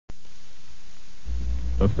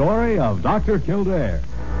the story of Dr. Kildare.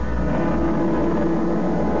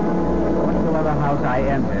 Whatsoever house I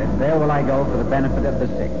enter, there will I go for the benefit of the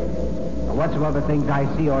sick. And whatsoever things I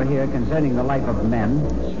see or hear concerning the life of men,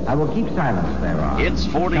 I will keep silence thereon. It's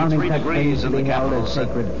 43 degrees in the capital as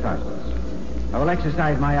sacred trusts. I will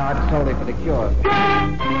exercise my art solely for the cure.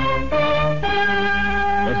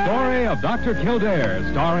 The story of Dr. Kildare,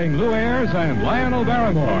 starring Lew Ayres and Lionel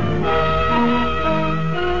Barrymore.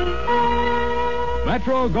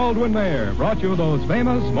 Metro-Goldwyn-Mayer brought you those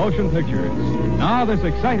famous motion pictures. Now this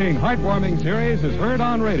exciting, heartwarming series is heard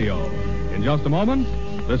on radio. In just a moment,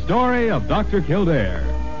 the story of Dr. Kildare.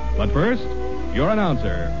 But first, your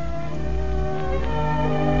announcer.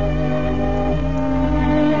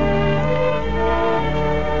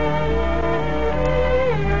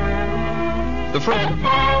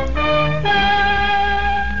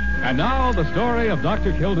 And now, the story of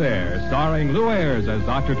Dr. Kildare, starring Lew Ayres as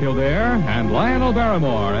Dr. Kildare and Lionel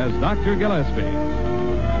Barrymore as Dr. Gillespie.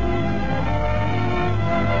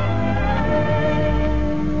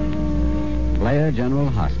 Blair General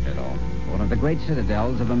Hospital, one of the great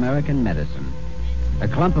citadels of American medicine. A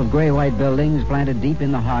clump of gray-white buildings planted deep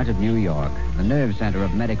in the heart of New York, the nerve center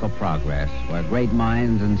of medical progress, where great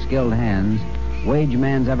minds and skilled hands wage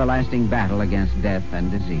man's everlasting battle against death and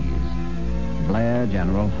disease. Blair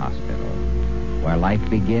General Hospital, where life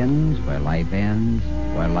begins, where life ends,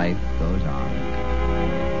 where life goes on.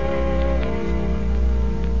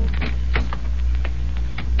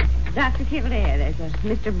 Dr. Kildare, there's a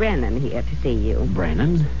Mr. Brennan here to see you.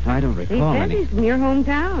 Brennan? I don't He recall says any... he's from your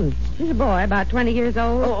hometown. He's a boy, about 20 years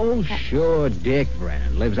old. Oh, sure, Dick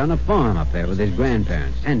Brennan. Lives on a farm up there with his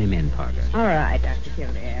grandparents. Send him in, Parker. All right, Dr.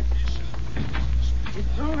 Kildare. Just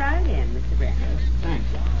go right in, Mr. Brennan. Thanks.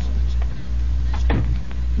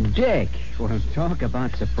 Dick, well, talk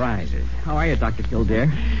about surprises. How are you, Dr. Kildare?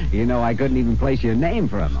 You know, I couldn't even place your name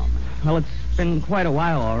for a moment. Well, it's been quite a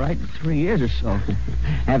while, all right. 3 years or so.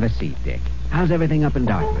 Have a seat, Dick. How's everything up in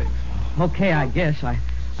Dartford? Okay, I guess. I've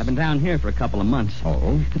been down here for a couple of months.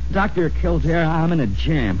 Oh? Dr. Kildare, I'm in a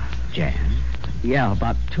jam. Jam? Yeah,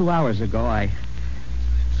 about 2 hours ago, I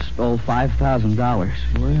stole $5,000.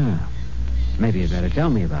 Well, maybe you'd better tell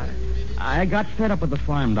me about it. I got fed up with the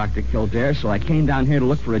farm, Dr. Kildare, so I came down here to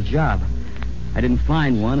look for a job. I didn't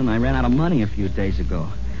find one, and I ran out of money a few days ago.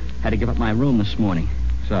 Had to give up my room this morning.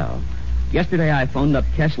 So? Yesterday, I phoned up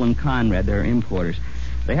Kessel and Conrad, their importers.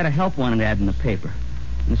 They had a help wanted ad in the paper.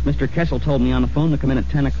 And this Mr. Kessel told me on the phone to come in at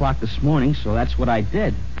 10 o'clock this morning, so that's what I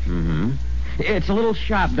did. Mm-hmm. It's a little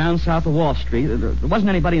shop down south of Wall Street. There wasn't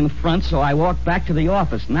anybody in the front, so I walked back to the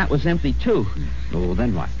office, and that was empty, too. Oh,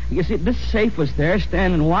 then what? You see, this safe was there,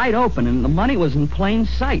 standing wide open, and the money was in plain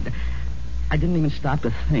sight. I didn't even stop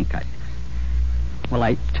to think.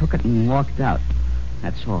 I took it and walked out.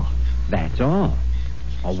 That's all. That's all?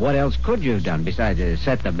 Well, what else could you have done besides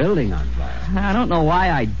set the building on fire? I don't know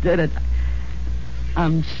why I did it.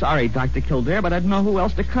 I'm sorry, Dr. Kildare, but I didn't know who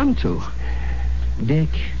else to come to. Dick,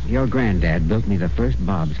 your granddad built me the first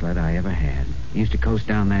bobsled I ever had. Used to coast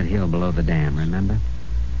down that hill below the dam, remember?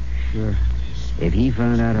 Sure. If he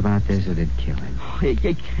found out about this, it'd kill him.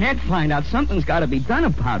 You can't find out. Something's got to be done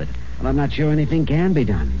about it. Well, I'm not sure anything can be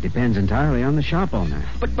done. Depends entirely on the shop owner.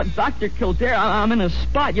 But Dr. Kildare, I'm in a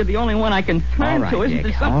spot. You're the only one I can turn to. Isn't Dick,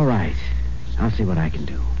 there some... all right. I'll see what I can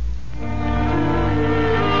do.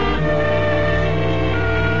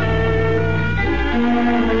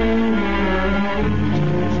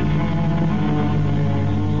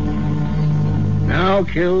 Now,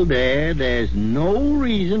 Kildare, there's no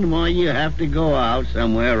reason why you have to go out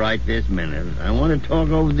somewhere right this minute. I want to talk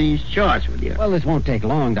over these charts with you. Well, this won't take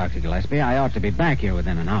long, Dr. Gillespie. I ought to be back here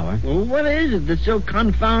within an hour. Well, what is it that's so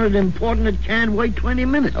confounded important it can't wait 20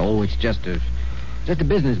 minutes? Oh, it's just a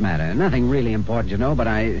business matter. Nothing really important, you know, but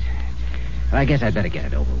I guess I'd better get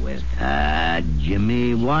it over with.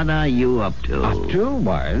 Jimmy, what are you up to? Up to?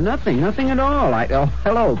 Why, nothing at all.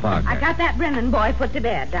 Hello, Parker. I got that Brennan boy put to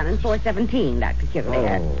bed down in 417, Dr.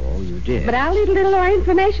 Kildare. Oh, you did? But I'll need a little more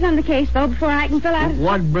information on the case, though, before I can fill out...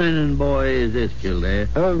 What Brennan boy is this, Kildare?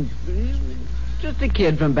 Just a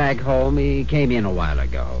kid from back home. He came in a while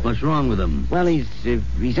ago. What's wrong with him? Well, he's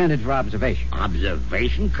entered for observation.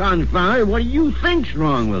 Observation? Confound it. What do you think's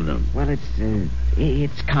wrong with him? Well,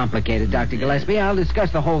 it's complicated, Dr. Gillespie. I'll discuss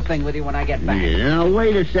the whole thing with you when I get back. Yeah, now,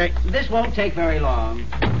 wait a sec. This won't take very long.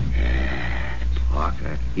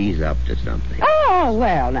 Parker, he's up to something. Oh,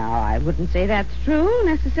 well, now, I wouldn't say that's true,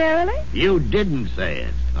 necessarily. You didn't say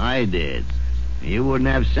it. I did. You wouldn't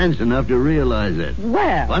have sense enough to realize it.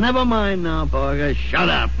 Well, never mind now, Parker. Shut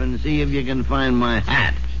up and see if you can find my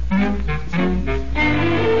hat.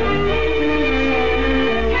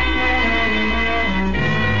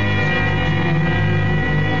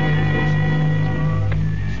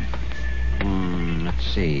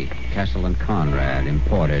 and Conrad,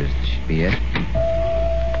 importers. Should be it.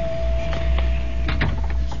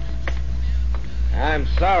 I'm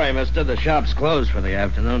sorry, mister. The shop's closed for the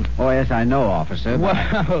afternoon. Oh, yes, I know, officer.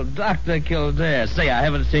 Well, Dr. Kildare. Say, I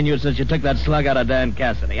haven't seen you since you took that slug out of Dan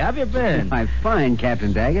Cassidy. How have you been? I'm fine,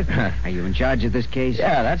 Captain Daggett. Are you in charge of this case?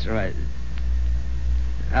 Yeah, that's right.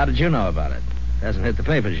 How did you know about it? Hasn't hit the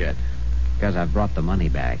papers yet. Because I've brought the money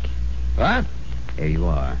back. What? Here you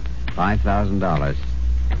are. $5,000.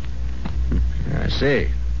 I see.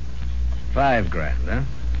 $5,000, huh?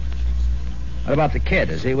 What about the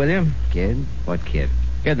kid? Is he with you? Kid? What kid?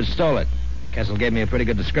 Kid that stole it. Kessel gave me a pretty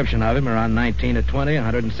good description of him. Around 19 to 20,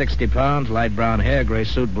 160 pounds, light brown hair, gray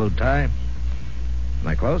suit, blue tie. Am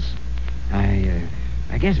I close? I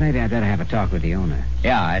guess maybe I'd better have a talk with the owner.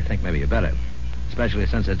 Yeah, I think maybe you better. Especially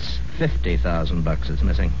since it's $50,000 it's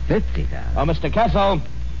missing. $50,000? Oh, Mr. Kessel,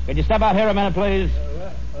 could you step out here a minute, please?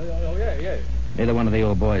 Yeah. Neither one of the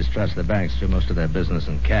old boys trusts the banks. Do most of their business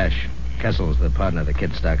in cash. Kessel's the partner the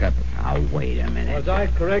kid stuck up. Oh, wait a minute. Was I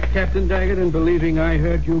correct, Captain Daggett, in believing I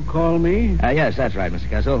heard you call me? Yes, that's right, Mr.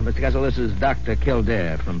 Kessel. Mr. Kessel, this is Dr.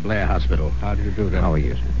 Kildare from Blair Hospital. How do you do that? How are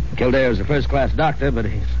you, sir? Kildare's a first-class doctor, but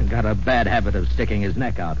he's got a bad habit of sticking his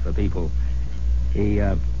neck out for people. He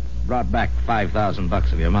brought back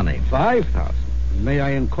 $5,000 of your money. 5,000. May I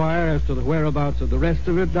inquire as to the whereabouts of the rest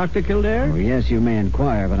of it, Dr. Kildare? Oh, yes, you may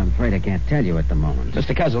inquire, but I'm afraid I can't tell you at the moment.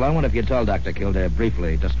 Mr. Kessel, I wonder if you'd tell Dr. Kildare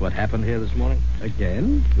briefly just what happened here this morning.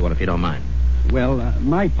 Again? What if you don't mind? Well,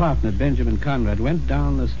 my partner, Benjamin Conrad, went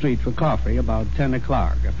down the street for coffee about 10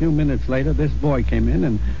 o'clock. A few minutes later, this boy came in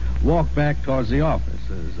and walked back towards the office.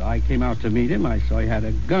 As I came out to meet him, I saw he had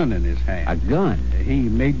a gun in his hand. A gun? He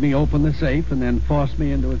made me open the safe and then forced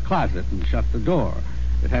me into a closet and shut the door.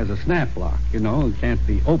 It has a snap lock, you know. It can't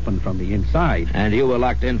be opened from the inside. And you were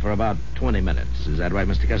locked in for about 20 minutes. Is that right,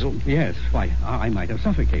 Mr. Kessel? Yes. Why, I might have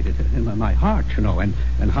suffocated in my heart, you know, and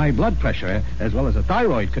high blood pressure, as well as a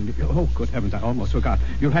thyroid condition. Oh, good heavens, I almost forgot.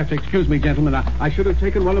 You'll have to excuse me, gentlemen. I should have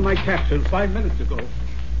taken one of my capsules 5 minutes ago.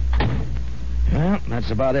 Well,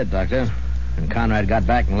 that's about it, Doctor. When Conrad got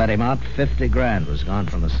back and let him out, $50,000 was gone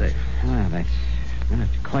from the safe. Well, that's not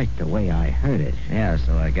quite the way I heard it. Yeah,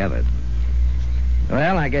 so I gathered.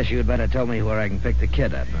 Well, I guess you'd better tell me where I can pick the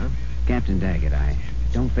kid up, huh? Captain Daggett, I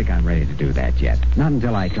don't think I'm ready to do that yet. Not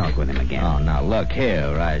until I talk with him again. Oh, now, look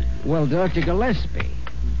here, Well, Dr. Gillespie.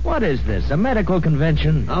 What is this, a medical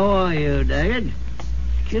convention? How are you, Daggett?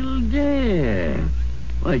 Kildare.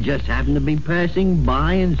 Well, I just happened to be passing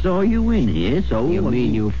by and saw you in here, so... You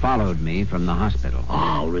mean you followed me from the hospital?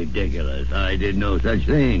 Oh, ridiculous. I did no such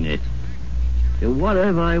thing. What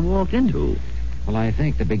have I walked into? Well, I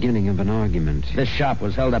think the beginning of an argument. This shop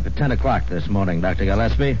was held up at 10 o'clock this morning, Dr.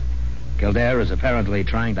 Gillespie. Kildare is apparently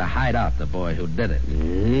trying to hide out the boy who did it.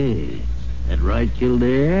 Hey, that right,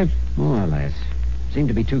 Kildare? More or less. Seem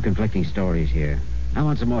to be two conflicting stories here. I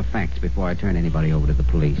want some more facts before I turn anybody over to the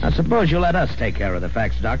police. Now, suppose you let us take care of the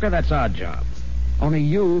facts, Doctor. That's our job. Only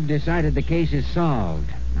you've decided the case is solved.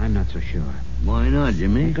 I'm not so sure. Why not,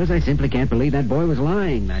 Jimmy? Because I simply can't believe that boy was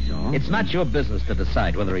lying, that's all. It's not your business to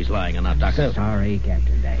decide whether he's lying or not, Doctor. Sorry,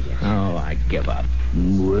 Captain Daggett. Oh, I give up.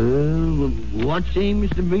 Well, what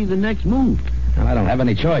seems to be the next move? Well, I don't have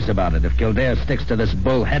any choice about it. If Kildare sticks to this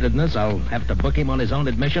bullheadedness, I'll have to book him on his own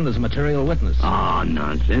admission as a material witness. Oh,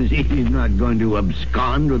 nonsense. He's not going to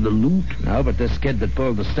abscond with the loot. No, but this kid that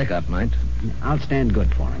pulled the stick up might. I'll stand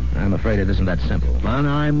good for him. I'm afraid it isn't that simple. But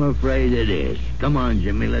I'm afraid it is. Come on,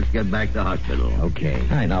 Jimmy. Let's get back to hospital. Okay.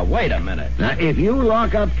 Hey, now, wait a minute. Now, if you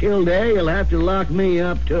lock up Kildare, you'll have to lock me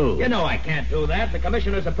up, too. You know I can't do that. The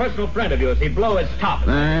commissioner's a personal friend of yours. He'd blow his top.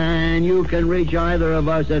 And you can reach either of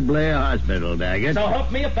us at Blair Hospital, Daggett. So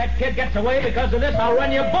help me if that kid gets away because of this, I'll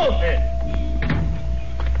run you both in.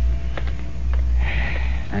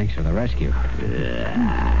 Thanks for the rescue.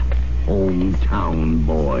 Hometown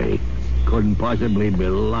boy. Couldn't possibly be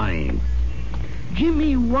lying.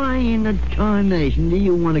 Jimmy, why in the tarnation do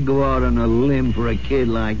you want to go out on a limb for a kid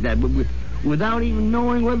like that without even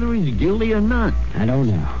knowing whether he's guilty or not? I don't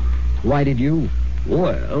know. Why did you?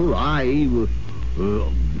 Well,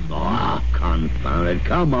 confound it.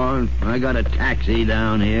 Come on. I got a taxi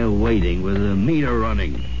down here waiting with the meter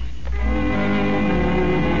running.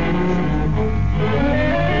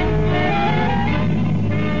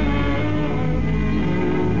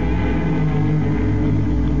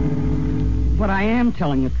 But I am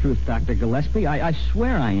telling the truth, Dr. Gillespie. I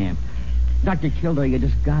swear I am. Dr. Kildare, you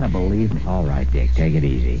just gotta believe me. All right, Dick. Take it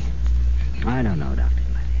easy. I don't know, Dr.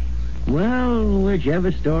 Gillespie. Well,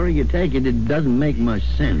 whichever story you take it doesn't make much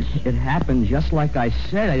sense. It happened just like I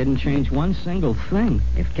said. I didn't change one single thing.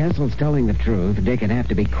 If Kessel's telling the truth, Dick would have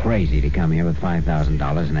to be crazy to come here with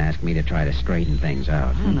 $5,000 and ask me to try to straighten things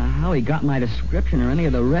out. I don't know how he got my description or any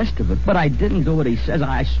of the rest of it, but I didn't do what he says.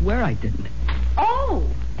 I swear I didn't.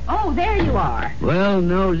 Oh, there you are. Well,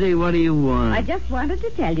 Nosy, what do you want? I just wanted to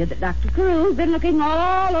tell you that Dr. Carough's been looking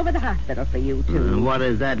all over the hospital for you, too. What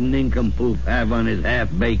does that nincompoop have on his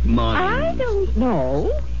half-baked mind? I don't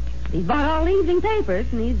know. He's bought all the evening papers,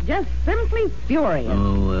 and he's just simply furious.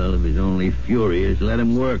 Oh, well, if he's only furious, let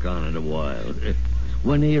him work on it a while.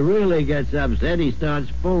 When he really gets upset, he starts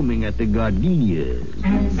foaming at the gardenias.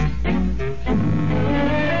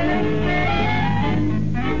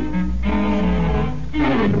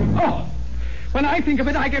 Oh, when I think of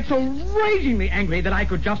it, I get so ragingly angry that I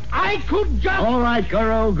could just... All right,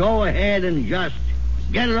 Carough, go ahead and just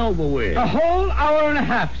get it over with. A whole hour and a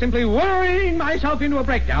half simply worrying myself into a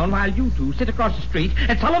breakdown while you two sit across the street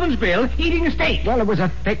at Sullivan's Grill eating a steak. Well, it was a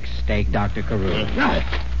thick steak, Dr. Carough.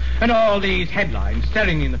 And all these headlines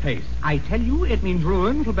staring me in the face. I tell you, it means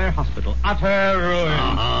ruin for Blair Hospital. Utter ruin.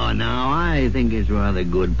 Oh, now, I think it's rather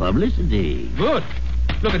good publicity. Good.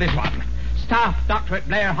 Look at this one. Staff doctor at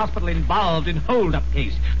Blair Hospital involved in hold-up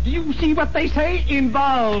case. Do you see what they say?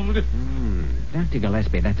 Involved. Dr.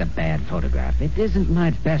 Gillespie, that's a bad photograph. It isn't my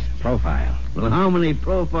best profile. Well, how many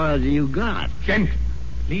profiles have you got? Gentlemen,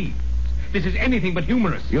 please. This is anything but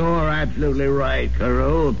humorous. You're absolutely right,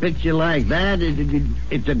 Carough. A picture like that,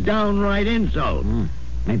 it's a downright insult.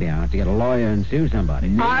 Maybe I'll have to get a lawyer and sue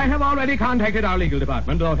somebody. I have already contacted our legal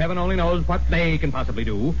department, though heaven only knows what they can possibly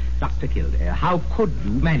do. Dr. Kildare, how could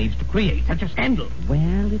you manage to create such a scandal?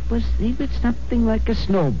 Well, it was something like a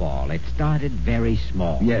snowball. It started very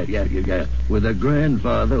small. Yeah. With a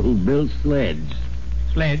grandfather who built sleds.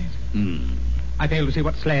 Sleds? I fail to see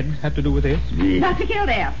what sleds have to do with this. Dr.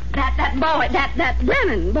 Kildare, that boy, that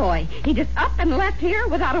Brennan boy, he just up and left here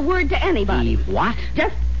without a word to anybody. What?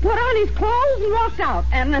 Just put on his clothes and walked out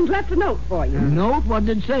and left a note for you. Note? What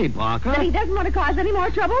did it say, Parker? That he doesn't want to cause any more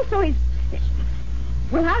trouble, so he's...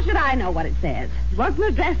 Well, how should I know what it says? It wasn't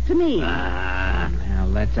addressed to me. Well,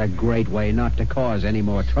 that's a great way not to cause any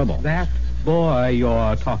more trouble. That boy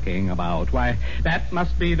you're talking about, why, that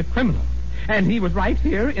must be the criminal. And he was right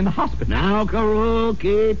here in the hospital. Now, Carough,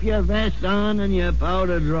 keep your vest on and your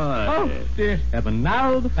powder dry. Oh, dear heaven,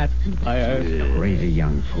 now the fat's in the fire. Crazy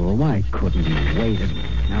young fool. Why couldn't he wait?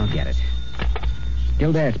 I'll get it.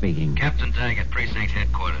 Kildare speaking. Captain Daggett, Precinct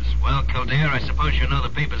Headquarters. Well, Kildare, I suppose you know the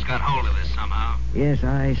papers got hold of this somehow. Yes,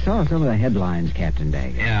 I saw some of the headlines, Captain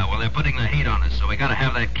Daggett. Yeah, well, they're putting the heat on us, so we gotta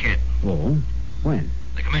have that kid. Oh? When?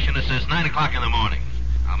 The commissioner says 9 o'clock in the morning.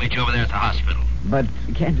 I'll meet you over there at the hospital. But,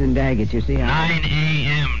 Captain Daggett, you see, 9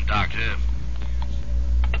 a.m., Doctor.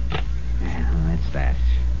 Well, that's that.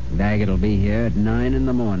 Daggett will be here at 9 in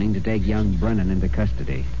the morning to take young Brennan into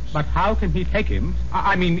custody. But how can he take him?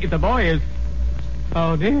 I mean, if the boy is...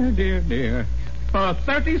 Oh, dear. For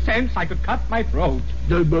 30 cents, I could cut my throat.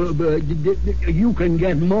 You can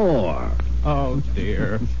get more. Oh,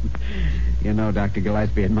 dear. You know, Dr.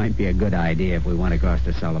 Gillespie, it might be a good idea if we went across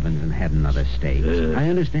to Sullivan's and had another steak. I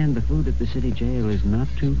understand the food at the city jail is not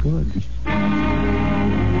too good.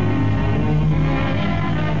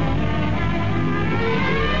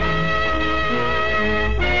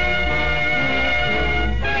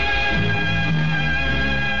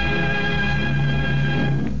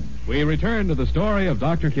 We return to the story of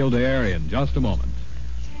Dr. Kildare in just a moment.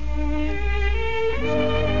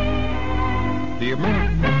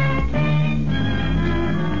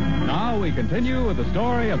 Now we continue with the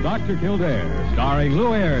story of Dr. Kildare, starring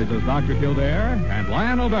Lew Ayres as Dr. Kildare and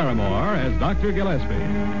Lionel Barrymore as Dr. Gillespie.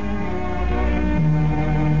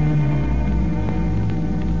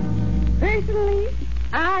 Personally,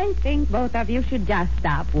 I think both of you should just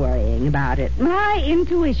stop worrying about it. My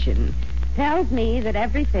intuition tells me that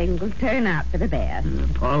everything will turn out for the best.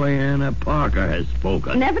 Pollyanna Parker has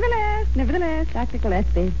spoken. Nevertheless, Dr.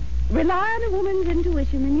 Gillespie, rely on a woman's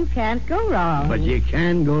intuition and you can't go wrong. But you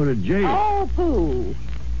can go to jail. Oh, pooh.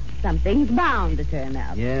 Something's bound to turn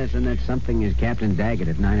up. Yes, and that something is Captain Daggett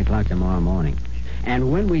at 9 o'clock tomorrow morning.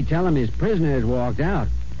 And when we tell him his prisoner has walked out,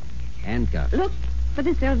 handcuffed. Look for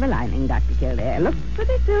the silver lining, Dr. Kildare. Look for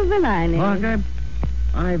the silver lining. Parker,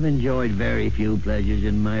 I've enjoyed very few pleasures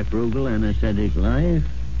in my frugal and ascetic life.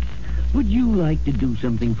 Would you like to do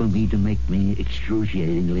something for me to make me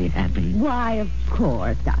excruciatingly happy? Why, of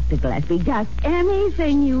course, Dr. Gillespie. Just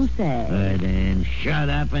anything you say. Then shut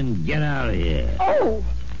up and get out of here. Oh!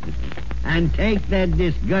 And take that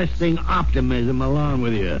disgusting optimism along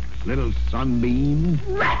with you, little sunbeam.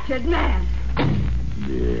 Wretched man!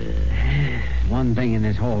 One thing in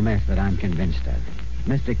this whole mess that I'm convinced of.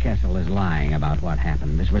 Mr. Kessel is lying about what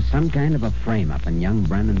happened. This was some kind of a frame-up, and young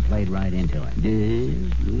Brennan played right into it.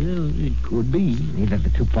 Yes, well, it could be. Either the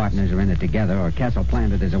two partners are in it together, or Kessel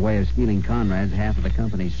planned it as a way of stealing Conrad's half of the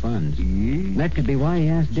company's funds. Yeah. That could be why he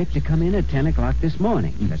asked Dick to come in at 10 o'clock this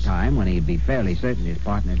morning, the time when he'd be fairly certain his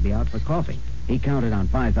partner'd be out for coffee. He counted on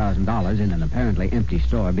 $5,000 in an apparently empty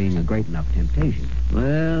store being a great enough temptation.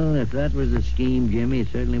 Well, if that was a scheme, Jimmy, it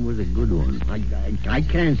certainly was a good one. I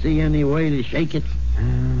can't see any way to shake it.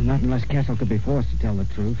 Not unless Kessel could be forced to tell the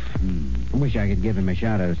truth. I wish I could give him a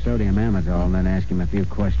shot of sodium amytal and then ask him a few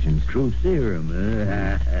questions. Truth serum,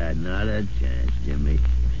 huh? Not a chance, Jimmy.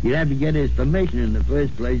 You'd have to get his permission in the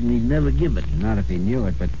first place, and he'd never give it. Not if he knew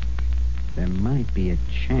it, but there might be a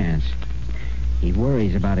chance. He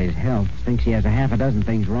worries about his health, thinks he has a half a dozen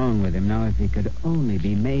things wrong with him. Now, if he could only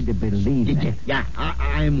be made to believe that... Yeah,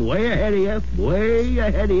 I'm way ahead of you. Way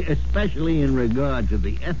ahead of you, especially in regard to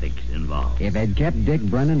the ethics involved. If it kept Dick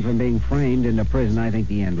Brennan from being framed into prison, I think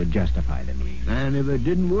the end would justify the means. And if it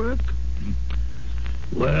didn't work?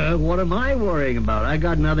 Well, what am I worrying about? I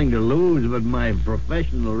got nothing to lose but my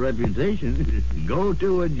professional reputation. Go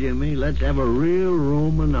to it, Jimmy. Let's have a real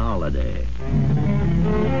Roman holiday.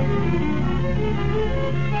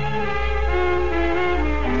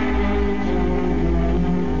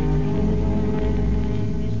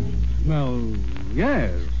 Well,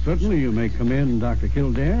 yes, certainly you may come in, Dr.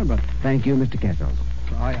 Kildare, but Thank you, Mr. Kessel.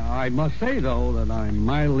 I must say, though, that I'm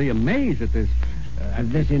mildly amazed at this...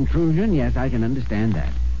 This intrusion, yes, I can understand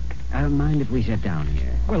that. I don't mind if we sit down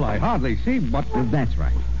here. Well, I hardly see what... That's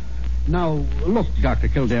right. Now, look, Dr.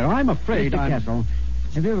 Kildare, I'm afraid Mr. Kessel,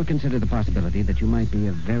 have you ever considered the possibility that you might be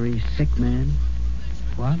a very sick man?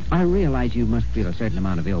 What? I realize you must feel a certain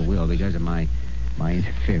amount of ill will because of my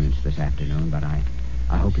interference this afternoon, but I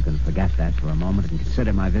hope you can forget that for a moment and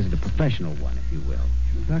consider my visit a professional one, if you will.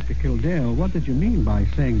 Dr. Kildare, what did you mean by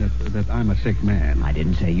saying that I'm a sick man? I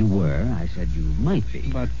didn't say you were. I said you might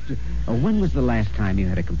be. But... when was the last time you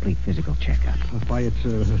had a complete physical checkup? Why, it's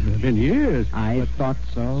been years. I thought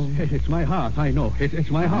so. It's my heart, I know. It's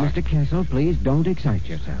my heart. Mr. Kessel, please don't excite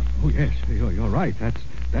yourself. Oh, yes, you're right.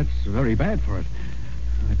 That's very bad for it.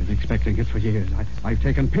 I've been expecting it for years. I've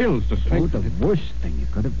taken pills to strengthen it. The worst thing you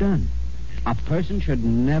could have done. A person should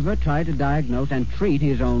never try to diagnose and treat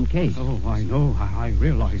his own case. Oh, I know. I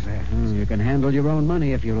realize that. You can handle your own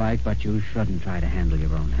money if you like, but you shouldn't try to handle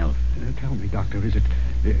your own health. Tell me, Doctor, is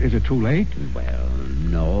it too late? Well,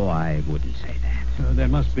 no, I wouldn't say that. There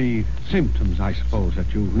must be symptoms, I suppose,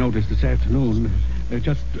 that you noticed this afternoon.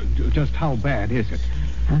 Just how bad is it?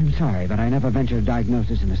 I'm sorry, but I never venture a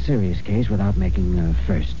diagnosis in a serious case without making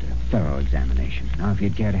first a thorough examination. Now, if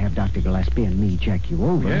you'd care to have Dr. Gillespie and me check you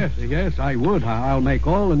over... Yes, I would. I'll make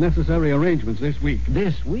all the necessary arrangements this week.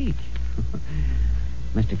 This week?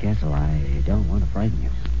 Mr. Kessel, I don't want to frighten you,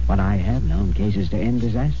 but I have known cases to end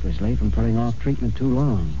disastrously from putting off treatment too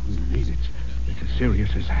long. Indeed, it's as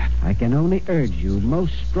serious as that. I can only urge you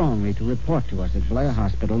most strongly to report to us at Blair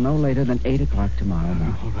Hospital no later than 8 o'clock tomorrow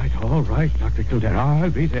morning. All right, Dr. Kildare. I'll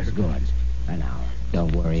be there. Good. Now,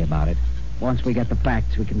 don't worry about it. Once we get the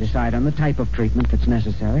facts, we can decide on the type of treatment that's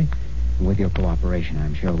necessary. And with your cooperation,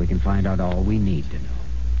 I'm sure we can find out all we need to know.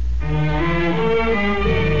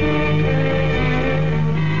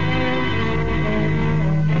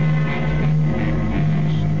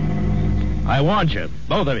 I warned you,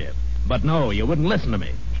 both of you. But no, you wouldn't listen to me.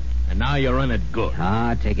 And now you're in it good.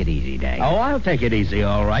 Take it easy, Dag. Oh, I'll take it easy,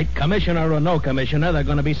 all right. Commissioner or no commissioner, there are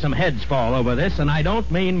going to be some heads fall over this, and I don't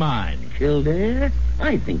mean mine. Kildare,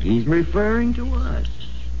 I think he's referring to us.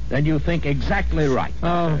 Then you think exactly right.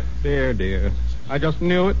 Oh, dear. I just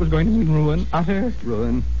knew it was going to mean ruin. Utter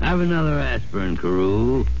ruin. Have another aspirin,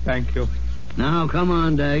 Carough. Thank you. Now, come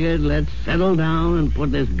on, Daggett. Let's settle down and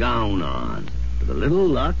put this gown on. With a little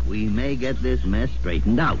luck, we may get this mess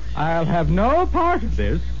straightened out. I'll have no part of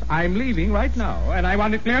this. I'm leaving right now, and I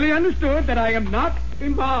want it clearly understood that I am not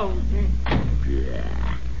involved.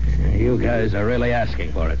 Yeah. You guys are really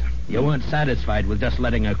asking for it. You weren't satisfied with just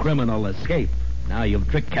letting a criminal escape. Now you've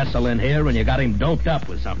tricked Kessel in here, and you got him doped up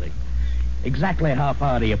with something. Exactly how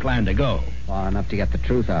far do you plan to go? Far enough to get the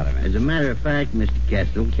truth out of it. As a matter of fact, Mr.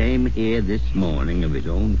 Kessel came here this morning of his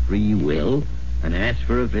own free will and asked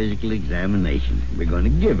for a physical examination. We're going to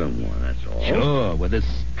give him one, that's all. Sure, with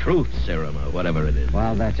this truth serum or whatever it is.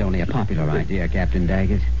 Well, that's only a popular idea, Captain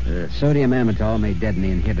Daggett. Sodium amytal may deaden the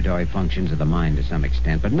inhibitory functions of the mind to some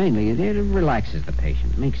extent, but mainly it relaxes the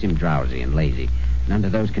patient, makes him drowsy and lazy. And under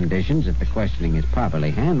those conditions, if the questioning is properly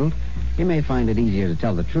handled, he may find it easier to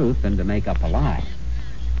tell the truth than to make up a lie.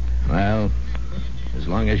 Well, As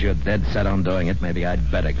long as you're dead set on doing it, maybe I'd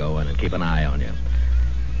better go in and keep an eye on you.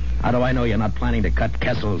 How do I know you're not planning to cut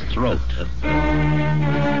Kessel's throat?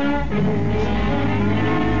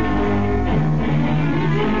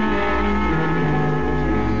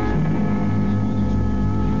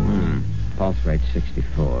 Pulse rate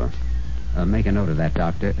 64. Make a note of that,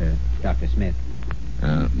 Doctor. Dr. Smith.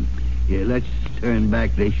 Yeah, let's turn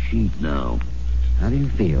back this sheet now. How do you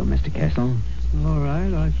feel, Mr. Kessel? All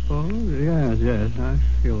right, I suppose. Yes, I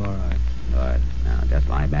feel all right. Good. Now, just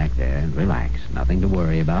lie back there and relax. Nothing to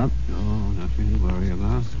worry about. No, nothing to worry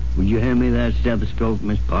about. Would you hand me that stethoscope,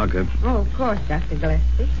 Miss Parker? Oh, of course, Dr.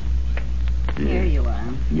 Gillespie. Here you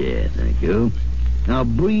are. Yeah, thank you. Now,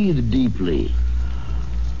 breathe deeply.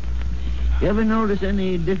 You ever notice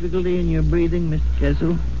any difficulty in your breathing, Mr.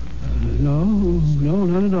 Kessel? No,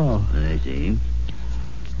 not at all. I see.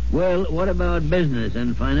 Well, what about business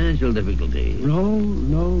and financial difficulty?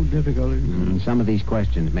 No difficulty. Some of these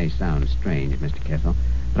questions may sound strange, Mr. Kessel,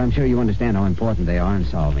 but I'm sure you understand how important they are in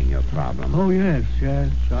solving your problem. Oh, yes,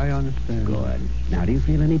 I understand. Good. Now, do you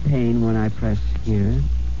feel any pain when I press here?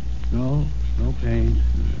 No pain.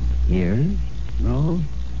 Here? No.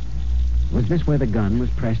 Was this where the gun was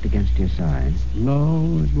pressed against your side?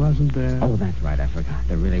 No, it wasn't there. Oh, that's right. I forgot.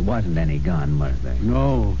 There really wasn't any gun, was there?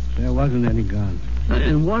 No, there wasn't any gun.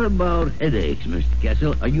 And what about headaches, Mr.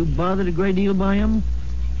 Kessel? Are you bothered a great deal by them?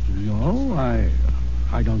 No,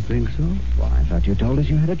 I don't think so. Well, I thought you told us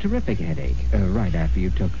you had a terrific headache right after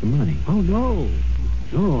you took the money. Oh, no.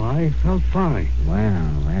 No, I felt fine.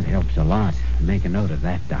 Well, that helps a lot. Make a note of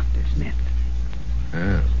that, Dr. Smith.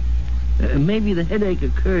 Maybe the headache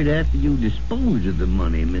occurred after you disposed of the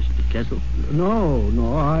money, Mr. Kessel. No,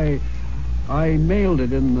 I mailed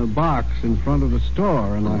it in the box in front of the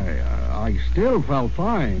store, and I still felt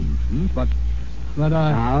fine. Mm-hmm. But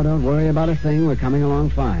Now, don't worry about a thing. We're coming along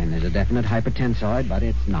fine. There's a definite hypertensoid, but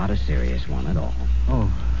it's not a serious one at all.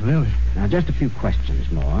 Oh, really? Now, just a few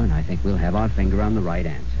questions more, and I think we'll have our finger on the right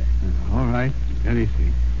answer. All right,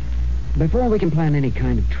 anything. Before we can plan any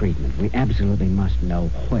kind of treatment, we absolutely must know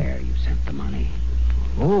where you sent the money.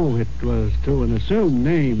 Oh, it was to an assumed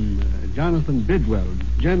name, Jonathan Bidwell,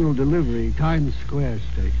 General Delivery, Times Square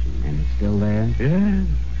Station. And it's still there?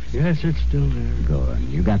 Yes, it's still there. Good.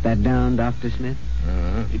 You got that down, Dr. Smith?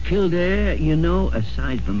 Kildare, you know,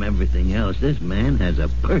 aside from everything else, this man has a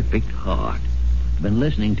perfect heart. Been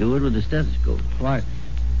listening to it with a stethoscope.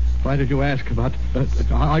 Why did you ask about...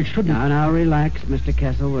 I shouldn't... Now, relax, Mr.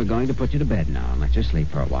 Kessel. We're going to put you to bed now and let you sleep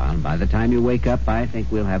for a while. And by the time you wake up, I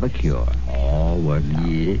think we'll have a cure. All worked out.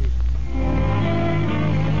 Yes.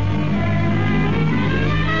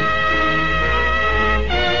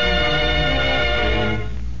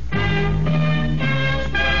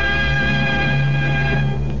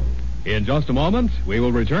 In just a moment, we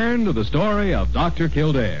will return to the story of Dr.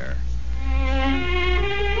 Kildare.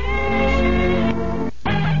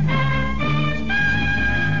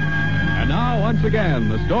 And now, once again,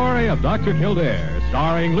 the story of Dr. Kildare,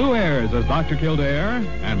 starring Lew Ayres as Dr. Kildare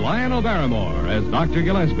and Lionel Barrymore as Dr.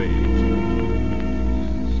 Gillespie.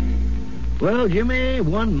 Well, Jimmy,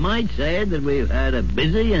 one might say that we've had a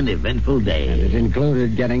busy and eventful day. And it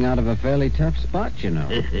included getting out of a fairly tough spot, you know.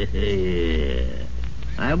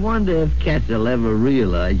 I wonder if Kessel ever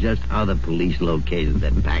realized just how the police located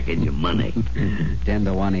that package of money. 10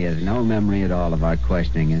 to 1, he has no memory at all of our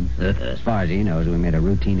questioning him. As far as he knows, we made a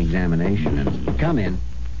routine examination. And come in.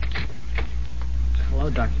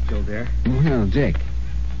 Hello, Dr. Kildare. Well, Dick,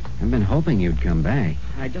 I've been hoping you'd come back.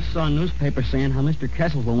 I just saw a newspaper saying how Mr.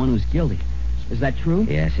 Kessel's the one who's guilty. Is that true?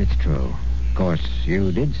 Yes, it's true. Of course,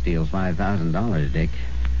 you did steal $5,000, Dick.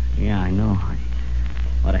 Yeah, I know. I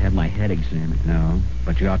ought to have my head examined. No,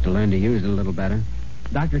 but you ought to learn to use it a little better.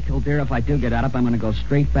 Dr. Kildare, if I do get out up, I'm going to go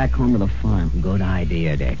straight back home to the farm. Good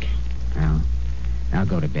idea, Dick. Now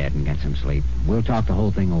go to bed and get some sleep. We'll talk the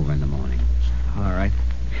whole thing over in the morning. All right.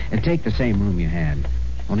 And take the same room you had.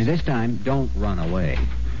 Only this time, don't run away.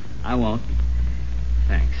 I won't.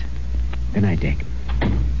 Thanks. Good night, Dick.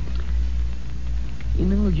 You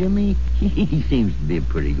know, Jimmy, he seems to be a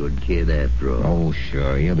pretty good kid after all. Oh,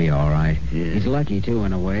 sure. He'll be all right. Yeah. He's lucky, too,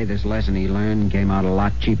 in a way. This lesson he learned came out a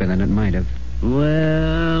lot cheaper than it might have.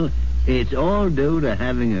 Well, it's all due to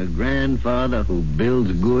having a grandfather who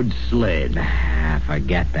builds good sled.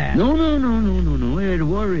 Forget that. No. It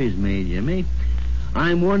worries me, Jimmy.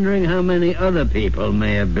 I'm wondering how many other people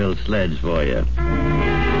may have built sleds for you.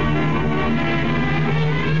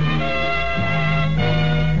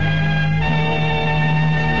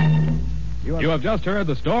 You have just heard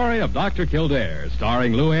the story of Dr. Kildare,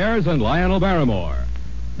 starring Lew Ayres and Lionel Barrymore.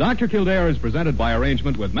 Dr. Kildare is presented by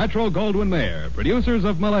arrangement with Metro-Goldwyn-Mayer, producers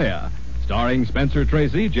of Malaya. Starring Spencer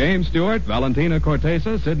Tracy, James Stewart, Valentina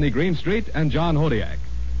Cortesa, Sidney Greenstreet, and John Hodiak.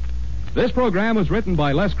 This program was written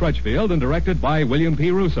by Les Crutchfield and directed by William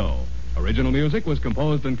P. Russo. Original music was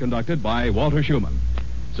composed and conducted by Walter Schumann.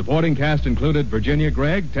 Supporting cast included Virginia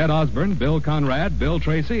Gregg, Ted Osborne, Bill Conrad, Bill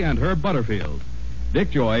Tracy, and Herb Butterfield.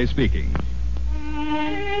 Dick Joy speaking.